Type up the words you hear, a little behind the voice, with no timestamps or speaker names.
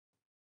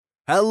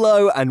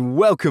Hello and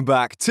welcome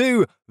back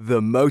to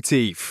The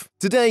Motif.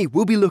 Today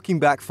we'll be looking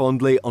back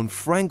fondly on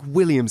Frank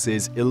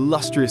Williams'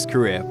 illustrious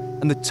career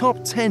and the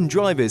top 10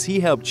 drivers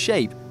he helped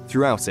shape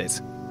throughout it.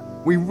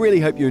 We really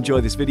hope you enjoy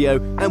this video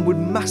and would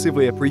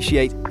massively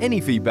appreciate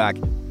any feedback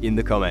in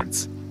the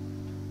comments.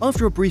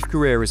 After a brief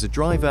career as a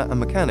driver and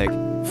mechanic,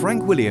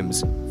 Frank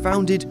Williams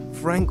founded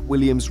Frank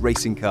Williams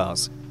Racing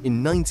Cars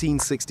in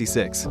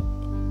 1966.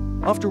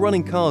 After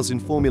running cars in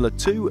Formula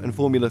 2 and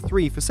Formula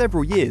 3 for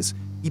several years,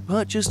 he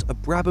purchased a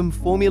Brabham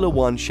Formula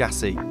 1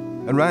 chassis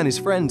and ran his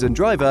friend and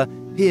driver,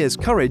 Piers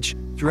Courage,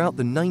 throughout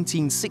the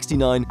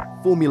 1969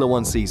 Formula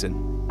 1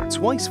 season,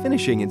 twice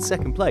finishing in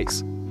second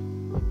place.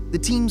 The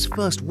team's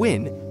first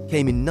win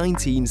came in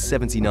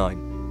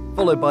 1979,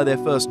 followed by their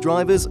first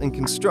Drivers' and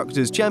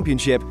Constructors'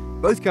 Championship,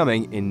 both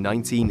coming in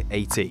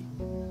 1980.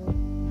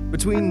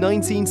 Between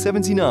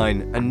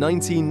 1979 and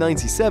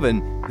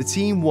 1997, the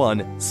team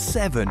won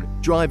 7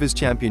 Drivers'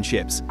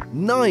 Championships,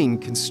 9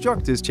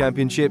 Constructors'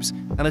 Championships,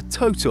 and a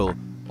total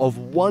of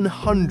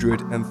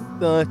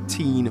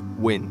 113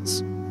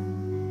 wins.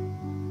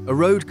 A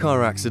road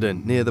car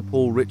accident near the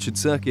Paul Ricard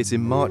circuit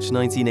in March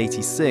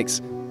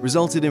 1986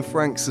 resulted in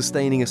Frank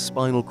sustaining a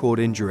spinal cord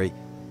injury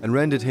and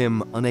rendered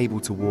him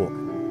unable to walk.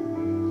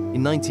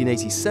 In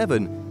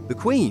 1987, the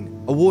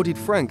Queen awarded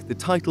Frank the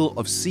title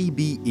of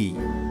CBE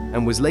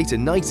and was later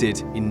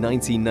knighted in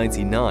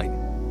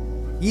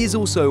 1999. He is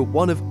also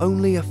one of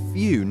only a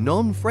few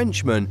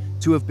non-Frenchmen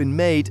to have been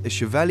made a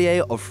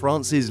Chevalier of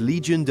France's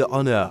Legion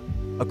d'Honneur,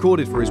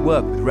 accorded for his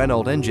work with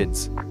Renault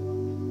engines.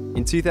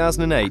 In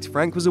 2008,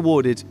 Frank was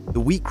awarded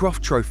the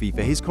Wheatcroft Trophy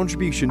for his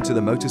contribution to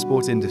the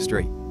motorsport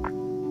industry.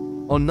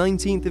 On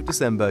 19th of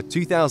December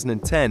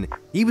 2010,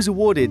 he was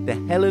awarded the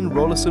Helen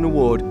Rollason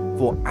Award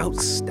for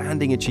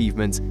Outstanding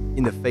Achievement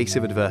in the Face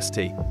of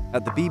Adversity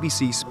at the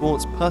BBC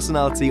Sports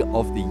Personality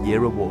of the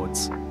Year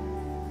Awards.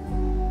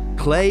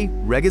 Clay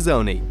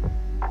Regazzoni.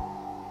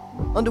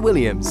 Under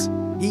Williams,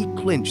 he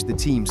clinched the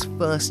team's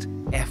first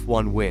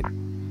F1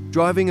 win,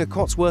 driving a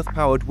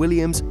Cotsworth-powered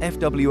Williams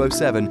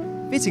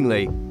FW07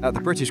 fittingly at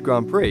the British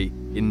Grand Prix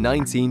in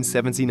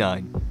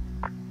 1979.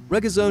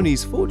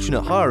 Regazzoni's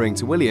fortunate hiring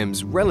to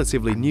Williams'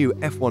 relatively new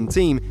F1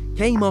 team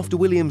came after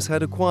Williams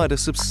had acquired a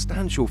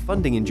substantial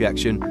funding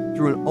injection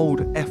through an old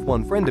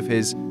F1 friend of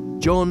his,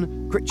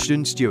 John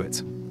Crichton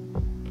Stewart.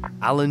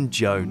 Alan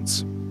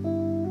Jones.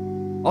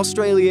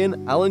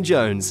 Australian Alan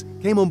Jones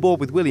came on board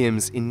with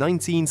Williams in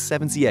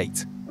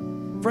 1978.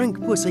 Frank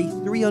put a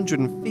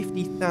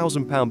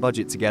 £350,000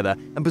 budget together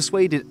and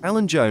persuaded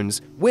Alan Jones,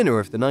 winner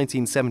of the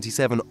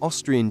 1977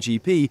 Austrian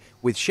GP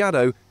with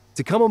Shadow,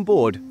 to come on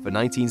board for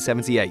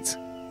 1978.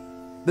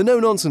 The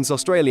no-nonsense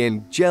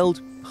Australian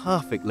gelled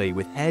perfectly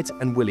with Head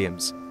and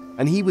Williams,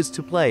 and he was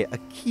to play a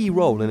key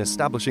role in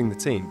establishing the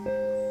team.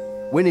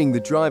 Winning the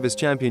Drivers'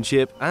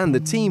 Championship and the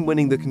team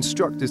winning the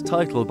Constructors'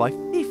 title by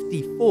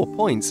 54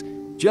 points,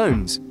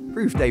 Jones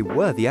proved a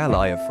worthy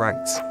ally of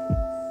Frank's.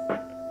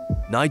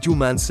 Nigel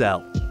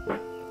Mansell.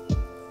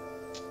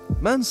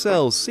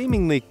 Mansell's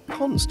seemingly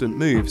constant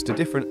moves to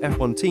different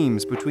F1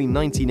 teams between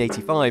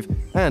 1985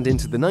 and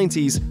into the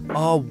 90s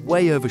are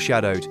way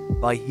overshadowed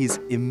by his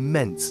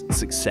immense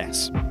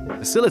success,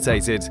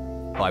 facilitated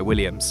by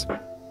Williams.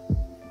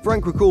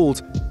 Frank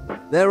recalled,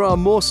 "There are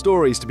more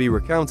stories to be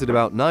recounted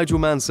about Nigel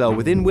Mansell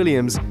within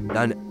Williams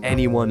than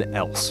anyone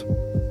else.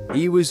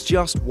 He was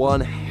just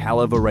one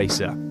hell of a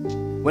racer.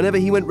 Whenever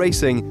he went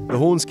racing, the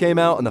horns came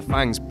out and the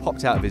fangs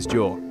popped out of his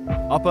jaw,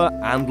 upper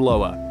and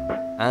lower,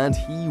 and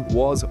he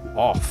was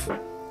off.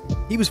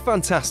 He was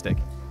fantastic,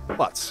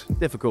 but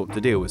difficult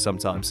to deal with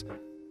sometimes.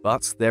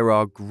 But there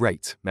are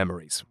great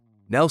memories."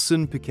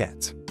 Nelson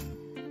Piquet.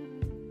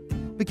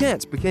 Piquet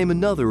became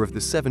another of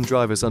the 7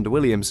 drivers under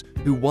Williams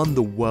who won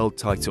the world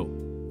title.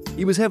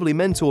 He was heavily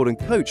mentored and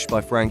coached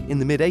by Frank in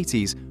the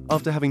mid-80s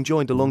after having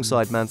joined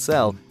alongside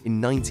Mansell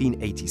in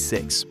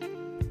 1986.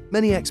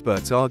 Many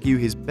experts argue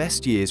his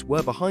best years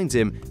were behind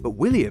him, but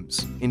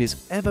Williams, in his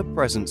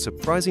ever-present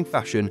surprising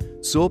fashion,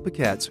 saw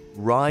Piquet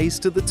rise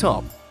to the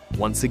top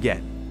once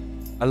again.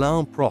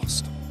 Alain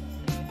Prost.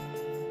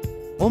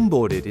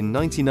 Onboarded in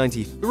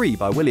 1993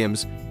 by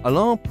Williams,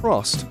 Alain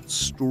Prost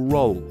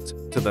strolled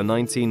to the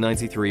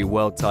 1993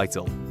 world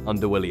title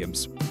under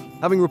Williams,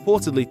 having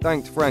reportedly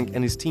thanked Frank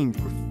and his team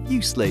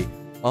profusely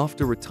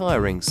after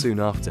retiring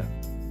soon after.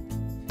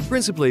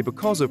 Principally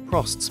because of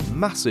Prost's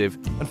massive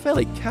and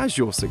fairly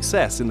casual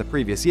success in the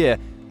previous year,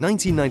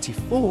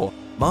 1994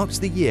 marked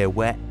the year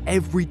where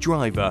every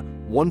driver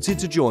wanted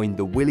to join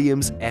the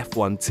Williams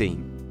F1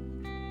 team.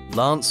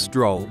 Lance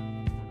Stroll.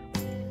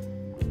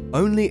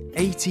 Only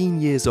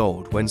 18 years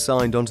old when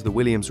signed onto the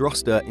Williams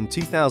roster in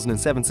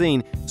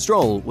 2017,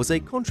 Stroll was a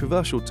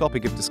controversial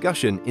topic of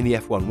discussion in the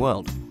F1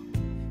 world.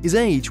 His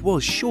age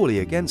was surely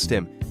against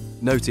him,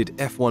 noted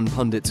F1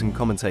 pundits and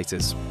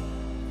commentators.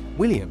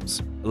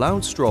 Williams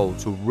allowed Stroll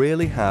to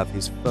really have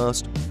his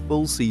first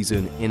full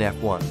season in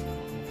F1,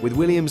 with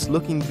Williams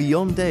looking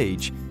beyond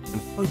age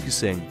and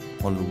focusing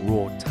on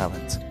raw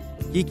talent.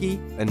 Keke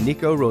and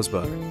Nico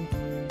Rosberg.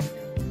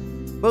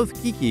 Both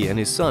Keke and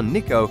his son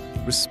Nico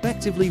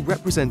respectively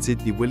represented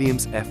the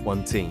Williams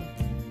F1 team.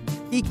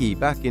 Keke,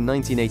 back in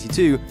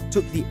 1982,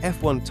 took the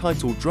F1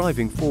 title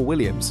driving for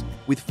Williams,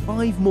 with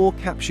 5 more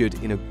captured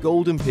in a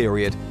golden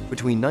period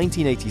between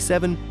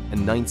 1987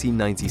 and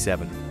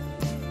 1997.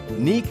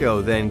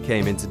 Nico then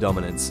came into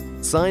dominance,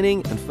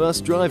 signing and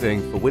first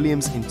driving for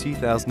Williams in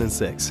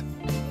 2006.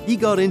 He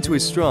got into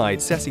his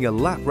stride, setting a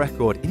lap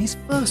record in his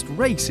first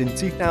race in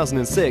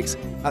 2006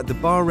 at the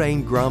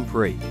Bahrain Grand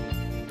Prix.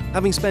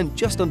 Having spent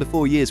just under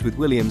 4 years with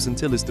Williams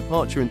until his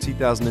departure in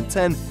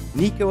 2010,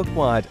 Nico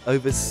acquired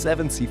over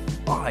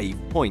 75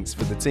 points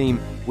for the team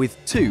with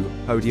 2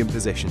 podium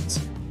positions.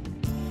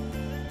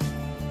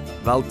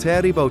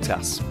 Valtteri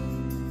Bottas.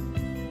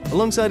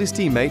 Alongside his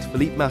teammate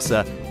Felipe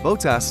Massa,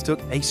 Bottas took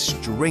a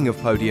string of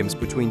podiums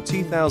between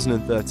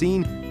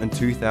 2013 and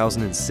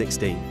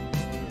 2016.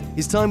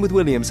 His time with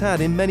Williams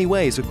had in many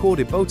ways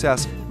accorded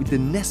Bottas with the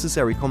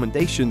necessary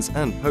commendations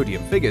and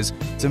podium figures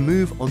to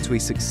move on to a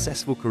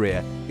successful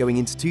career going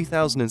into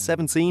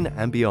 2017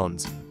 and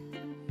beyond.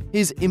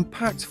 His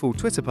impactful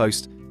Twitter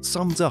post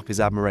sums up his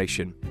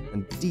admiration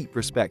and deep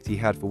respect he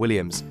had for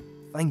Williams,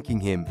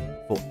 thanking him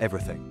for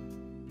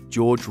everything.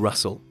 George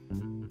Russell.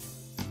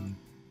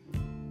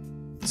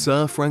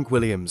 Sir Frank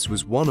Williams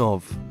was one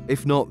of,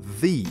 if not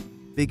the,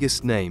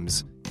 biggest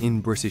names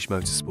in British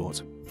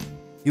motorsport.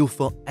 He'll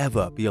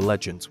forever be a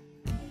legend.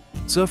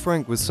 Sir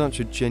Frank was such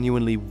a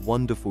genuinely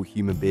wonderful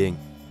human being,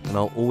 and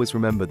I'll always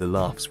remember the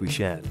laughs we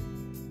shared.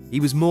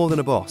 He was more than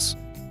a boss.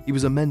 He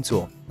was a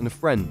mentor and a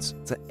friend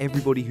to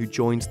everybody who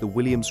joined the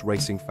Williams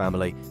racing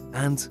family,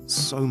 and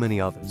so many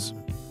others.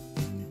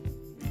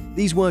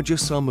 These were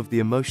just some of the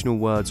emotional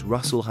words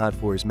Russell had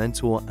for his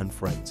mentor and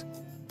friend.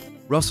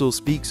 Russell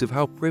speaks of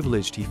how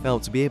privileged he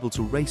felt to be able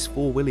to race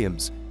for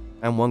Williams,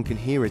 and one can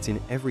hear it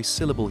in every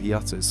syllable he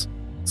utters,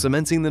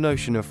 cementing the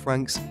notion of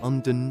Frank's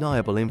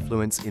undeniable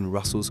influence in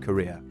Russell's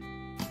career.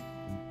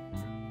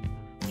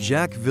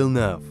 Jacques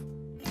Villeneuve.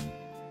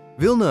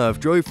 Villeneuve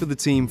drove for the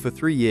team for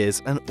 3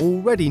 years and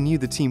already knew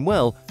the team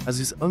well, as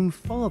his own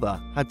father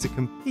had to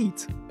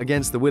compete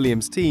against the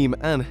Williams team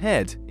and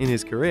head in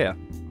his career.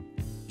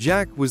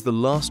 Jacques was the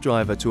last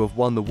driver to have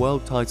won the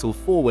world title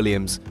for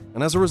Williams,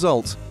 and as a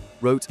result,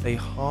 wrote a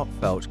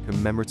heartfelt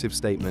commemorative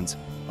statement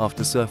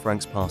after Sir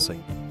Frank's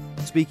passing,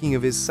 speaking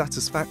of his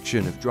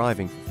satisfaction of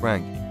driving for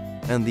Frank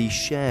and the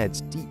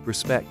shared deep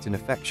respect and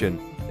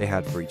affection they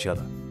had for each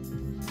other.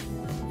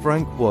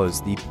 Frank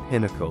was the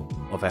pinnacle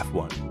of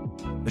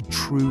F1, a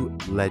true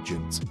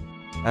legend,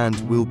 and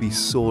will be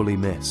sorely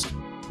missed.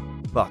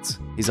 But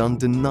his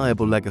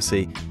undeniable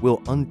legacy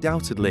will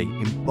undoubtedly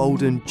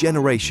embolden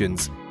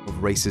generations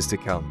of racers to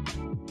come.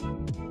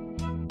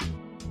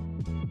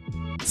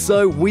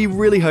 So we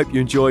really hope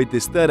you enjoyed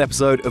this 3rd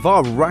episode of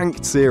our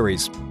ranked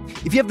series.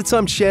 If you have the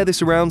time to share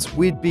this around,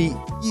 we'd be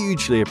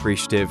hugely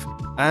appreciative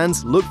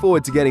and look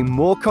forward to getting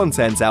more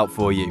content out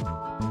for you.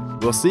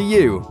 We'll see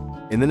you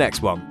in the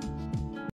next one.